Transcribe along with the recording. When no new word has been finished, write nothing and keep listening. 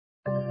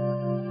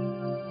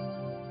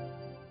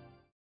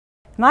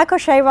Michael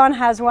Chabon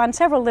has won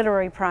several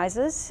literary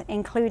prizes,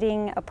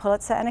 including a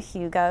Pulitzer and a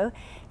Hugo.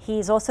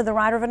 He's also the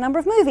writer of a number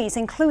of movies,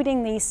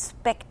 including the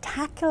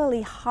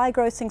spectacularly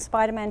high-grossing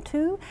Spider-Man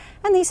 2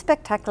 and the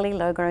spectacularly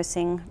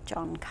low-grossing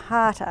John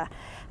Carter.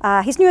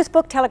 His newest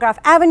book, Telegraph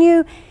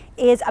Avenue,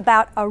 is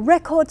about a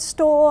record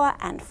store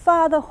and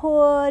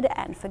fatherhood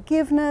and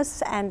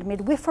forgiveness and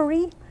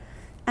midwifery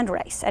and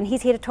race. And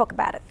he's here to talk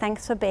about it.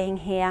 Thanks for being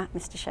here,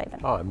 Mr. Chabon.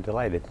 Oh, I'm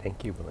delighted.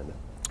 Thank you, Belinda.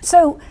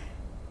 So,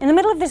 in the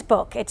middle of this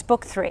book, it's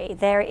book 3,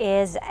 there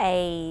is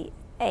a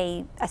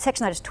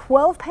section that is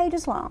 12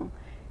 pages long,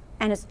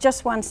 and it's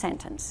just one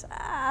sentence.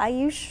 Are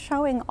you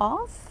showing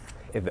off?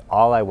 If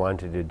all I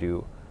wanted to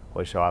do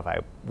was show off,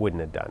 I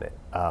wouldn't have done it.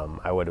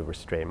 I would have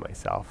restrained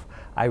myself.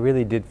 I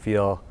really did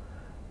feel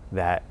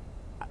that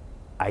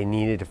I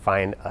needed to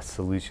find a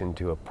solution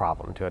to a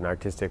problem, to an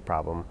artistic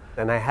problem.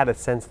 And I had a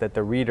sense that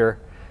the reader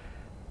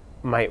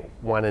might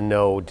want to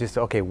know just,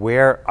 okay,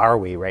 where are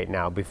we right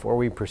now before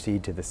we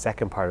proceed to the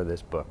second part of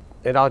this book.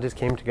 It all just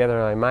came together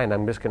in my mind.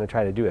 I'm just going to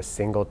try to do a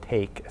single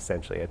take,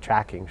 essentially, a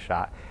tracking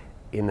shot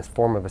in the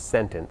form of a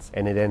sentence,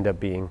 and it ended up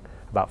being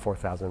about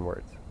 4,000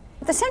 words.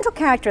 The central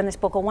character in this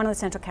book, or one of the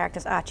central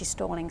characters, Archie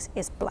Stallings,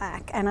 is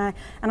black. And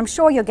I'm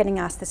sure you're getting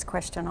asked this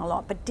question a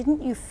lot, but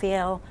didn't you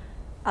feel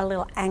a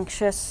little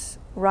anxious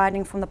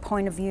writing from the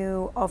point of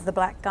view of the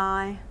black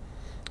guy?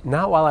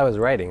 Not while I was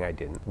writing, I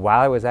didn't. While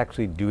I was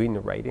actually doing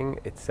the writing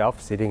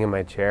itself, sitting in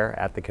my chair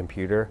at the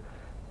computer,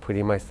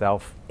 putting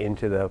myself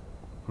into the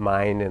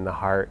mind and the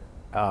heart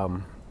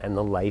and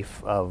the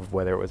life of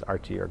whether it was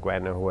Archie or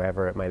Gwen or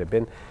whoever it might have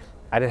been,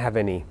 I didn't have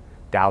any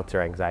doubts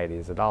or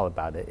anxieties at all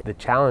about it. The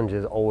challenge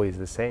is always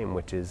the same,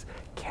 which is,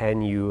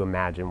 can you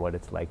imagine what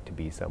it's like to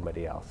be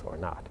somebody else or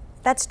not?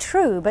 That's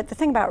true, but the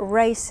thing about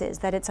race is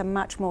that it's a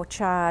much more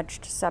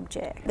charged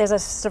subject. There's a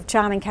sort of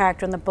charming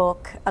character in the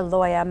book, a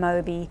lawyer,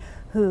 Moby,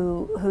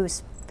 who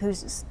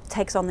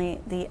takes on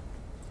the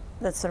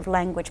sort of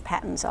language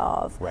patterns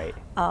of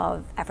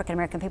African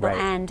American people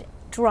and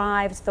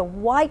drives the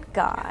white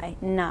guy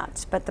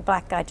nuts, but the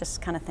black guy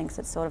just kind of thinks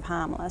it's sort of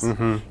harmless.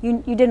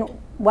 You didn't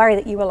worry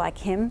that you were like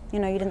him? You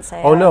know, you didn't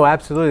say, oh no,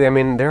 absolutely. I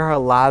mean, there are a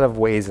lot of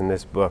ways in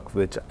this book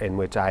in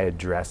which I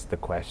address the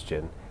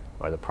question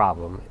or the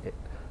problem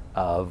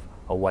of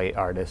a white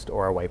artist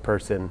or a white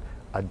person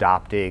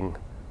adopting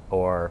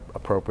or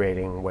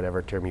appropriating,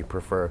 whatever term you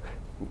prefer,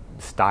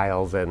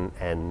 styles and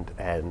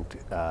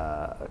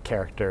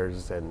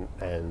characters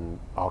and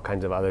all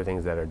kinds of other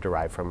things that are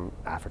derived from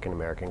African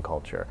American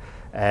culture.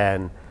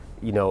 And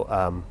you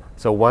know,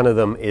 so one of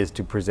them is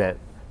to present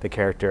the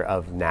character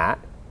of Nat,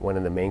 one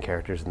of the main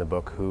characters in the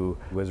book, who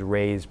was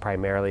raised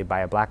primarily by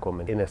a black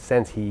woman. In a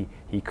sense, he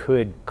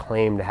could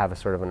claim to have a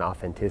sort of an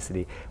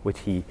authenticity, which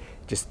he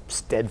just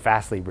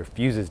steadfastly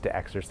refuses to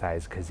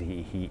exercise because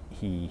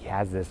he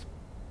has this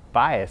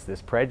bias,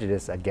 this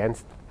prejudice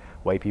against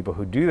white people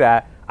who do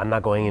that. I'm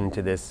not going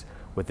into this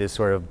with this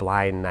sort of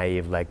blind,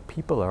 naive, like,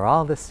 people are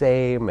all the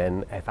same,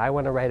 and if I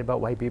want to write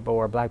about white people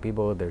or black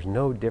people, there's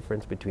no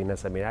difference between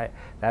us. I mean,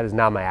 that is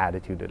not my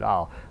attitude at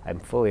all. I'm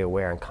fully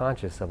aware and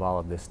conscious of all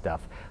of this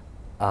stuff.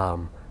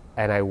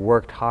 And I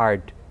worked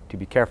hard to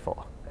be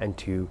careful and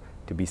to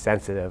be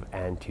sensitive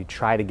and to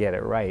try to get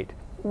it right.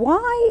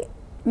 Why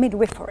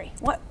midwifery?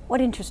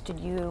 What interested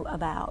you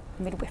about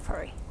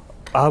midwifery?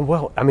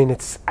 Well, I mean,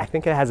 I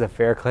think it has a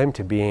fair claim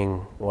to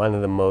being one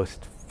of the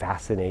most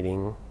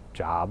fascinating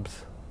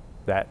jobs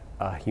that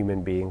a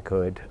human being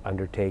could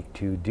undertake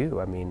to do.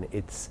 I mean,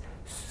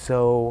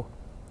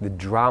 the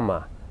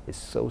drama is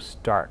so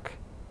stark.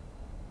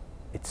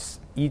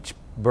 Each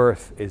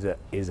birth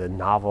is a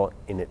novel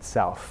in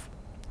itself.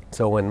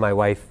 So when my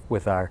wife,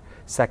 with our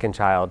second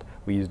child,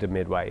 we used a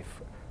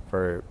midwife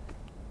for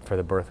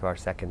the birth of our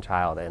second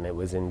child, and it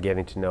was in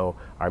getting to know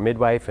our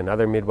midwife and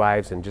other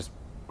midwives and just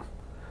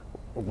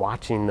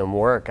watching them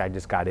work, I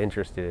just got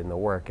interested in the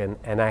work.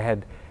 And I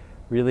had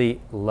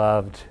really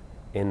loved,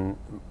 in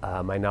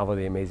my novel,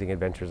 The Amazing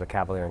Adventures of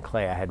Cavalier and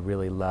Clay, I had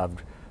really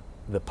loved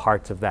writing the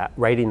parts of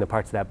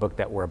that book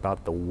that were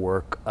about the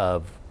work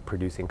of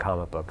producing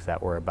comic books,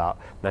 that were about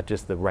not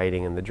just the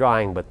writing and the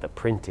drawing, but the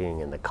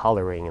printing and the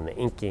coloring and the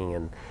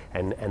inking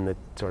and the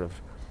sort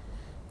of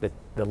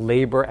the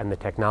labor and the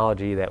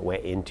technology that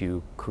went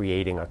into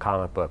creating a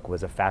comic book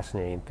was a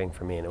fascinating thing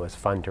for me, and it was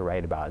fun to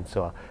write about. And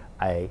so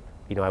I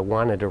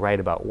wanted to write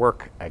about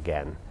work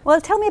again.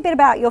 Well, tell me a bit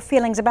about your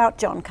feelings about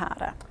John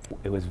Carter.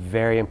 It was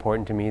very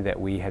important to me that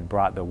we had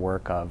brought the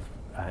work of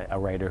a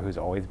writer who's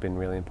always been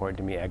really important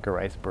to me, Edgar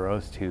Rice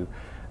Burroughs, to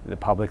the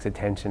public's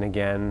attention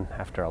again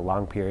after a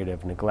long period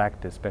of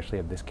neglect, especially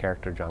of this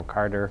character, John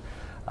Carter,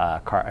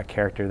 a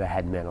character that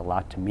had meant a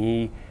lot to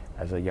me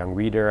as a young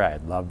reader. I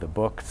had loved the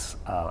books.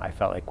 I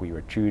felt like we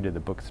were true to the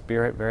book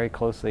spirit very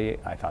closely.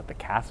 I thought the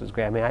cast was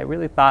great. I mean, I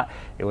really thought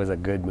it was a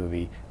good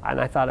movie, and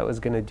I thought it was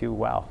going to do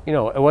well. You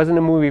know, it wasn't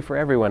a movie for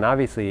everyone.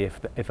 Obviously,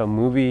 if a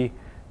movie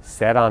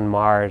set on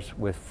Mars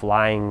with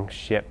flying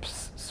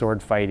ships,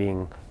 sword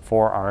fighting,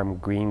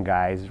 four-armed green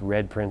guys,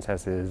 red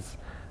princesses,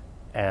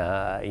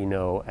 you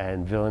know,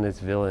 and villainous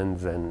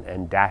villains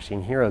and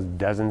dashing heroes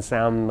doesn't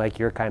sound like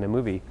your kind of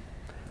movie.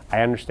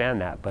 I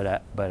understand that, but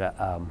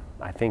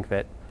I think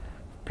that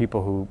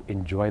people who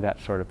enjoy that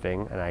sort of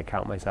thing, and I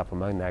count myself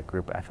among that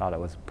group, I thought it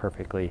was a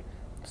perfectly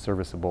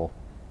serviceable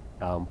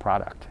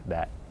product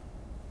that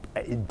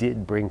it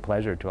did bring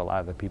pleasure to a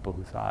lot of the people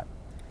who saw it.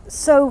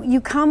 So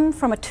you come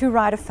from a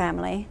two-writer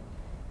family.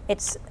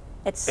 It's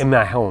in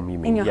my home, you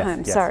mean? In your yes, home,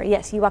 yes. sorry.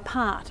 Yes, you are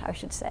part, I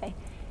should say.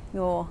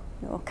 Your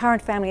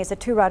current family is a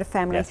two-writer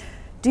family. Yes.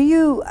 Do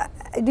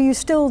you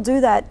still do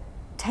that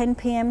 10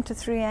 p.m. to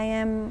 3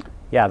 a.m.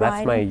 Yeah,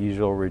 that's writing? my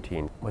usual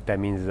routine. What that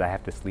means is I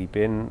have to sleep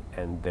in,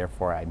 and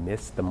therefore I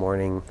miss the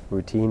morning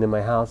routine in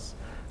my house.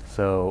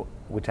 So,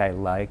 which I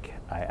like.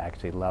 I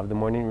actually love the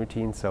morning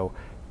routine. So,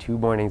 2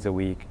 mornings a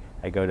week,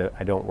 I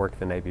don't work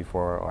the night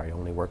before, or I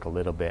only work a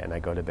little bit, and I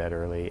go to bed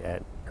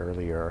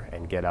earlier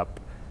and get up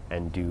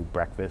and do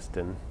breakfast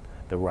and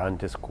the run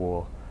to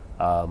school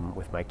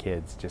with my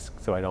kids,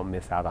 just so I don't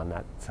miss out on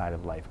that side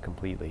of life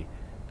completely.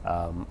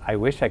 I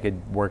wish I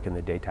could work in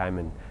the daytime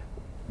and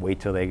wait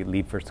till they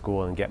leave for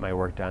school and get my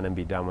work done and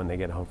be done when they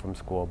get home from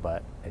school,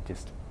 but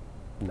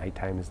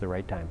nighttime is the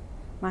right time.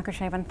 Michael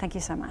Chabon, thank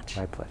you so much.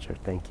 My pleasure,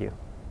 thank you.